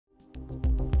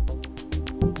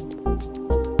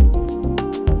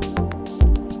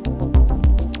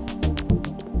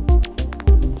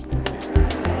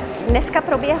Dneska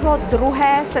proběhlo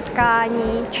druhé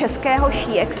setkání českého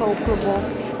SheXO klubu.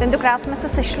 Tentokrát jsme se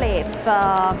sešli v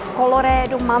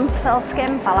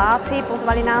Collorado-Mansfeldském paláci,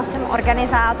 pozvali nás sem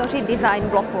organizátoři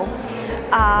Designbloku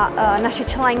a naše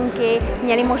členky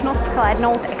měly možnost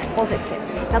shlédnout expozici.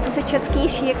 Na co se český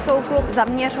SheXO klub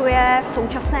zaměřuje v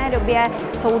současné době,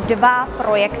 jsou dva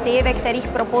projekty, ve kterých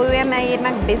propojujeme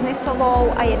jednak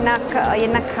byznysovou a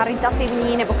jednak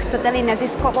charitativní, nebo chcete-li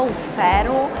neziskovou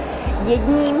sféru.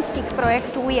 Jedním z těch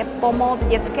projektů je pomoc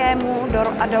dětskému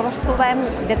a dorostlovému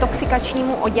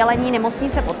detoxikačnímu oddělení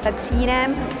nemocnice pod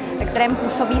Petřínem, ve kterém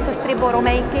působí sestry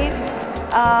Boromejky.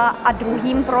 A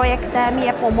druhým projektem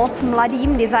je pomoc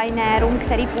mladým designérům,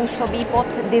 který působí pod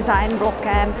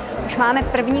Designblokem. Už máme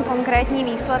první konkrétní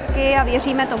výsledky a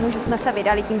věříme tomu, že jsme se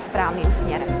vydali tím správným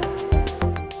směrem.